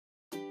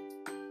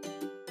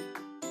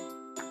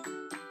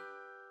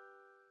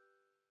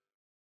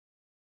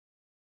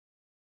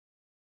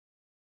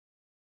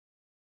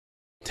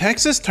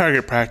TEKSas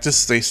Target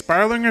Practice is a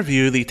spiraling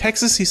review of the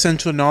TEKSas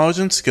essential knowledge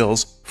and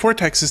skills for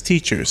TEKSas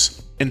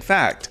teachers. In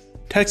fact,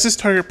 TEKSas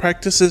Target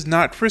Practice is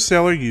not for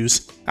sale or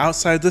use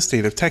outside the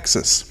state of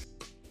Texas.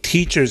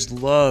 Teachers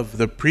love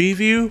the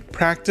preview,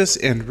 practice,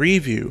 and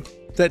review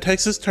that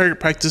TEKSas Target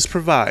Practice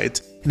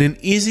provides in an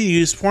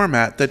easy-to-use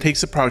format that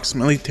takes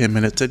approximately 10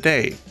 minutes a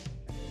day.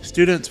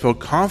 Students feel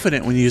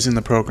confident when using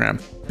the program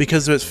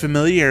because of its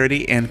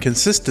familiarity and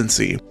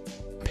consistency.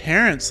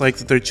 Parents like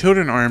that their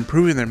children are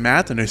improving their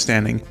math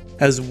understanding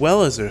as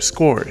well as their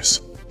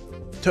scores.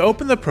 To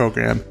open the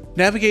program,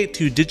 navigate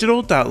to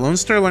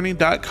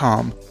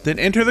digital.lonestarlearning.com, then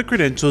enter the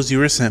credentials you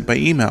were sent by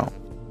email.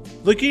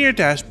 Look at your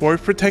dashboard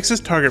for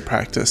TEKSas Target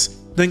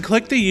Practice, then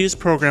click the Use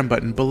Program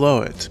button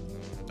below it.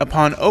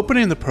 Upon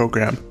opening the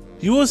program,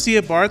 you will see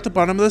a bar at the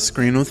bottom of the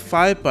screen with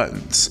 5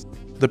 buttons.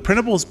 The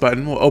Printables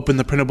button will open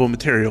the printable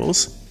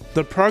materials.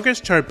 The Progress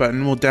Chart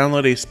button will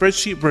download a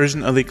spreadsheet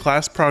version of the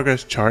class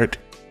progress chart.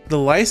 The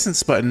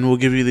License button will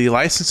give you the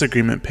license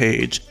agreement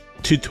page.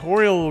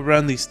 Tutorial will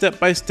run the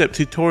step-by-step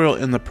tutorial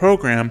in the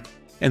program,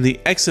 and the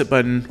Exit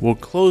button will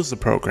close the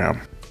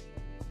program.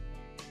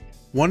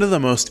 One of the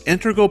most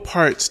integral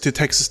parts to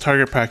TEKSas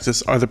Target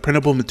Practice are the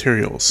printable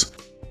materials.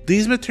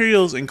 These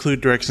materials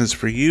include directions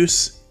for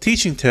use,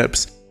 teaching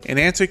tips, an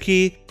answer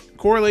key,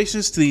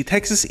 correlations to the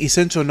TEKSas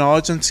essential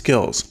knowledge and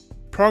skills,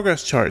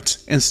 progress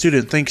charts, and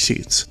student think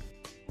sheets.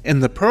 In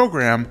the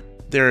program,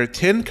 there are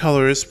 10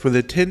 colors for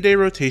the 10-day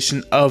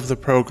rotation of the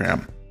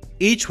program,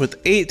 each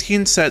with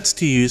 18 sets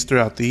to use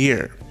throughout the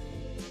year.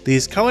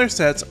 These color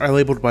sets are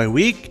labeled by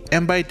week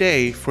and by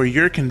day for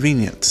your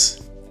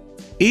convenience.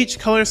 Each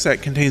color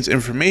set contains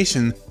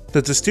information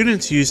that the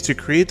students use to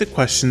create the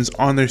questions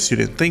on their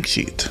student think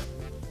sheet.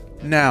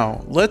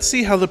 Now, let's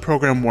see how the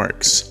program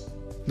works.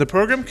 The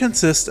program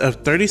consists of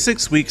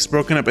 36 weeks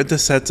broken up into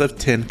sets of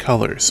 10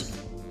 colors.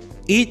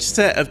 Each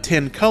set of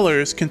 10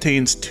 colors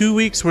contains 2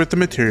 weeks worth of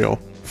material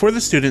for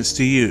the students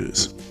to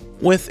use.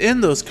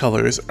 Within those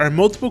colors are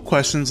multiple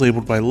questions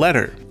labeled by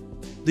letter.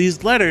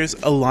 These letters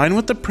align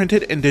with the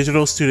printed and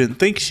digital student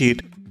think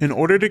sheet in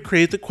order to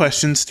create the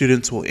questions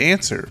students will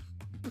answer.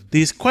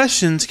 These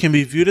questions can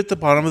be viewed at the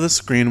bottom of the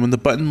screen when the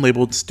button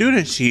labeled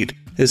Student Sheet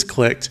is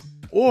clicked,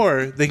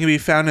 or they can be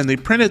found in the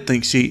printed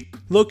think sheet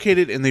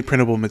located in the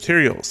printable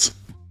materials.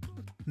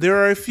 There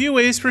are a few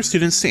ways for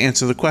students to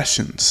answer the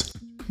questions.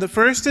 The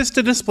first is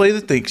to display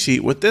the think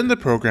sheet within the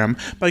program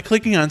by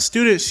clicking on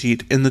Student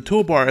Sheet in the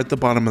toolbar at the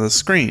bottom of the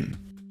screen.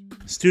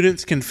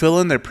 Students can fill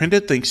in their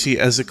printed think sheet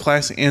as the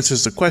class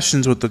answers the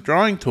questions with the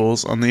drawing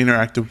tools on the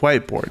interactive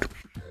whiteboard.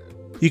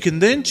 You can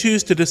then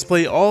choose to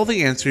display all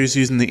the answers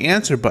using the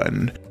Answer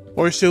button,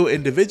 or show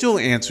individual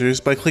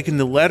answers by clicking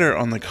the letter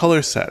on the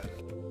color set.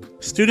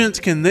 Students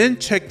can then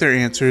check their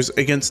answers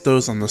against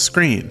those on the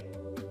screen.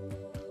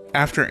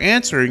 After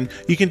answering,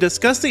 you can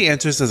discuss the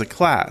answers as a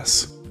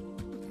class.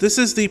 This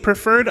is the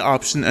preferred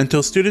option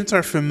until students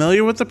are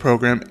familiar with the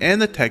program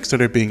and the text that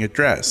are being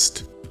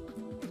addressed.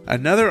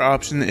 Another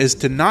option is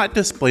to not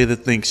display the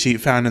think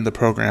sheet found in the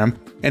program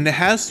and to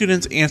have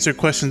students answer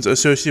questions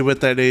associated with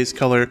that day's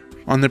color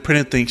on the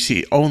printed think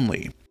sheet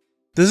only.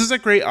 This is a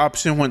great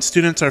option once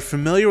students are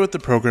familiar with the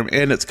program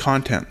and its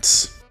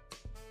contents.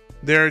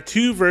 There are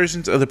 2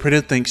 versions of the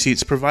printed think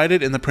sheets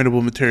provided in the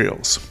printable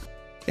materials.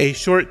 A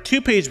short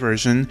 2-page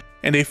version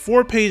and a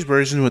 4-page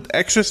version with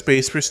extra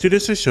space for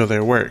students to show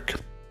their work.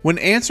 When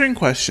answering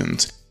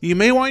questions, you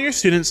may want your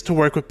students to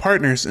work with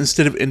partners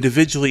instead of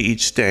individually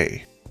each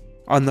day.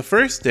 On the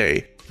first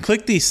day,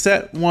 click the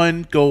Set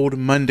 1 Gold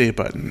Monday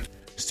button.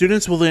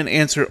 Students will then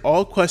answer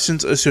all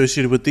questions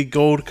associated with the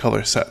gold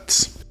color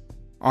sets.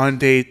 On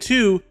day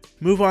 2,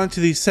 move on to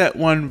the Set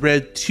 1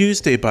 Red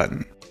Tuesday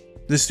button.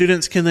 The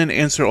students can then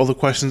answer all the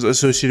questions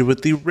associated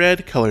with the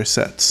red color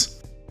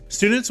sets.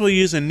 Students will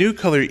use a new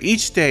color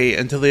each day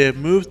until they have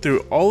moved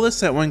through all the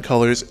Set 1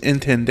 colors in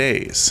 10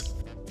 days.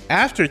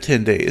 After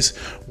 10 days,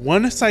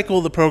 one cycle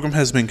of the program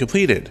has been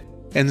completed,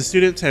 and the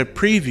students have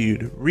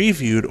previewed,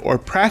 reviewed, or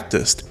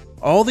practiced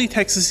all the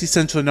TEKSas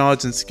essential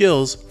knowledge and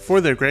skills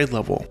for their grade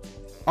level.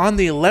 On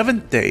the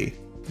 11th day,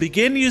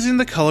 begin using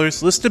the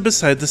colors listed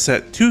beside the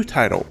Set 2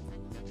 title.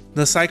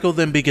 The cycle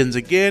then begins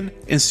again,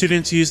 and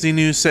students use the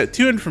new Set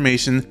 2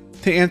 information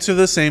to answer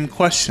the same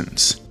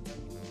questions.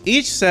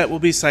 Each set will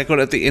be cycled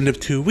at the end of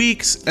 2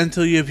 weeks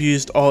until you have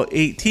used all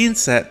 18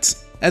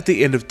 sets at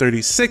the end of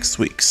 36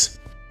 weeks.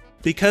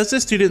 Because the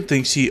student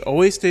think sheet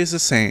always stays the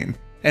same,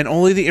 and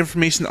only the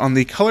information on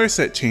the color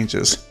set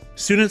changes,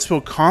 students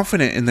feel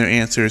confident in their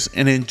answers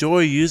and enjoy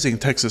using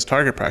TEKSas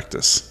Target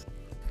Practice.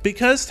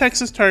 Because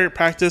TEKSas Target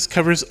Practice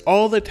covers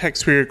all the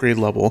text for your grade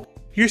level,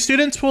 your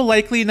students will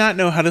likely not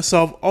know how to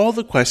solve all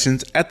the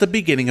questions at the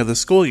beginning of the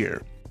school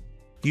year.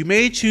 You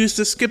may choose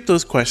to skip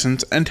those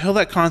questions until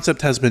that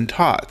concept has been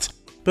taught,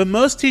 but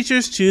most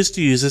teachers choose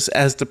to use this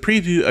as the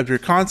preview of your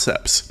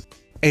concepts.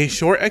 A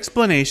short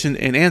explanation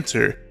and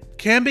answer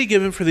can be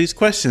given for these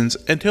questions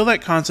until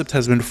that concept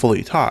has been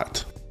fully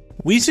taught.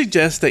 We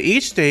suggest that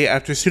each day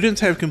after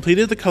students have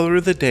completed the color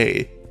of the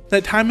day,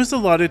 that time is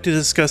allotted to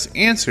discuss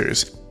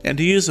answers and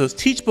to use those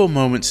teachable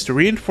moments to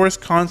reinforce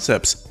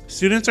concepts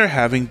students are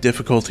having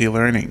difficulty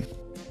learning.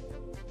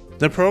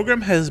 The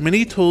program has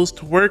many tools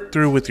to work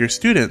through with your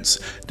students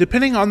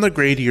depending on the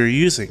grade you're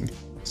using,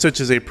 such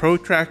as a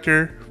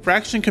protractor,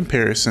 fraction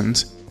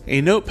comparisons, a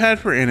notepad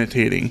for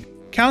annotating,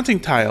 counting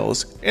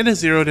tiles, and a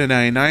 0 to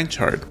 99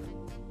 chart.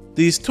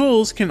 These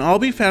tools can all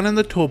be found in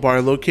the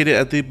toolbar located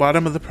at the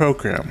bottom of the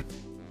program.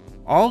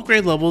 All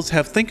grade levels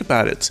have Think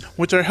About It's,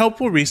 which are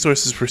helpful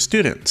resources for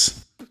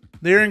students.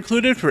 They are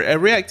included for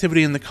every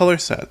activity in the color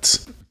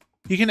sets.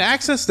 You can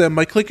access them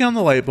by clicking on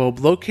the light bulb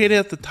located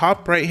at the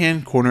top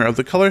right-hand corner of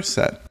the color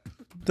set.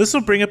 This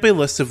will bring up a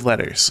list of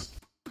letters.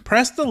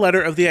 Press the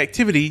letter of the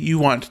activity you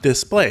want to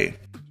display.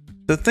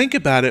 The Think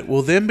About It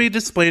will then be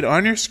displayed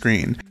on your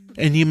screen,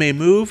 and you may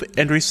move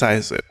and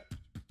resize it.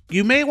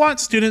 You may want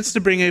students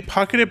to bring a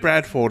pocketed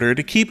Brad folder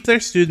to keep their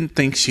student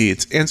think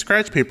sheets and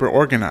scratch paper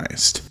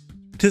organized.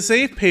 To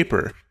save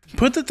paper,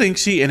 put the think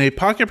sheet in a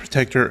pocket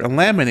protector and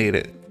laminate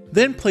it,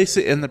 then place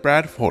it in the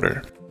Brad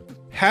folder.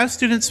 Have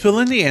students fill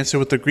in the answer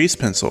with a grease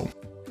pencil.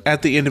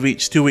 At the end of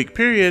each 2-week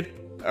period,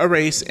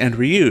 erase and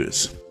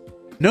reuse.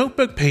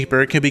 Notebook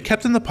paper can be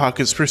kept in the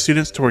pockets for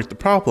students to work the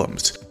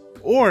problems,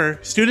 or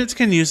students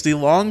can use the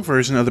long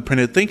version of the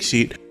printed think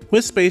sheet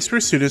with space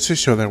for students to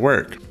show their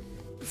work.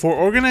 For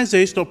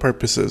organizational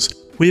purposes,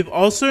 we have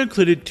also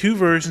included 2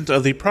 versions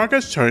of the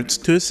progress charts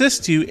to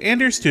assist you and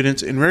your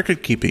students in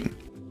record keeping.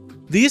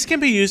 These can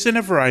be used in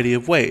a variety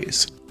of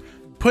ways.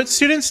 Put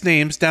students'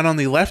 names down on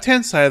the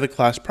left-hand side of the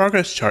class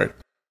progress chart.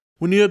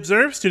 When you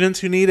observe students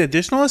who need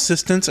additional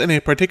assistance in a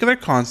particular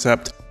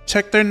concept,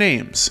 check their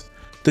names.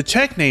 The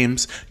check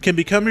names can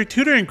become your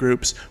tutoring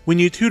groups when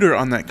you tutor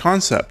on that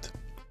concept.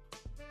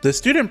 The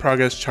student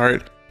progress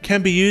chart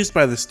can be used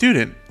by the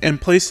student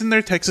and placed in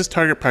their TEKSas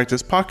Target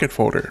Practice pocket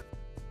folder.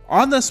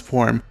 On this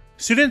form,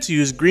 students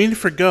use green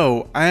for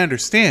Go, I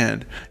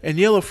understand, and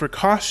yellow for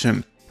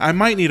Caution, I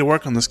might need to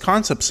work on this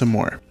concept some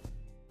more.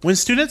 When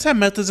students have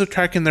methods of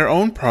tracking their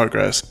own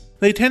progress,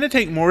 they tend to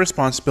take more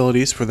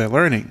responsibilities for their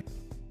learning.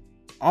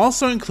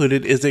 Also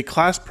included is a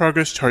class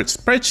progress chart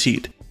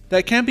spreadsheet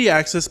that can be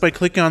accessed by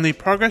clicking on the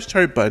progress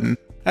chart button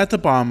at the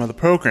bottom of the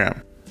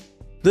program.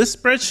 This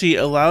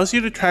spreadsheet allows you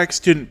to track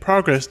student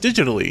progress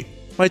digitally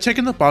by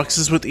checking the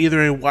boxes with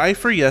either a Y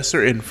for yes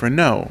or N for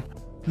no.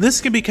 This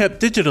can be kept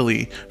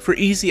digitally for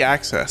easy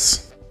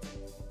access.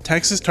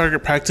 TEKSas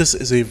Target Practice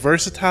is a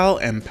versatile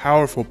and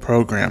powerful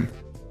program.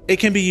 It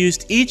can be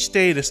used each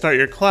day to start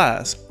your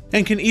class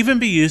and can even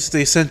be used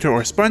as a center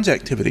or sponge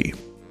activity.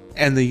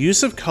 And the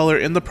use of color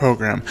in the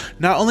program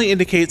not only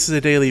indicates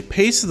the daily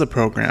pace of the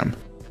program,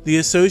 the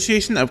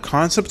association of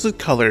concepts with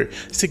color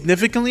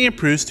significantly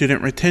improves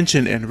student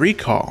retention and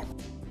recall.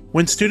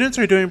 When students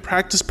are doing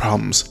practice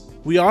problems,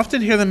 we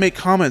often hear them make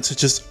comments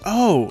such as,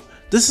 "Oh,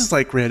 this is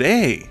like Red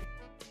A."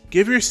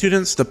 Give your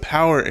students the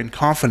power and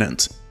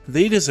confidence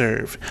they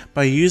deserve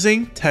by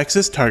using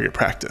TEKSas Target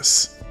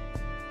Practice.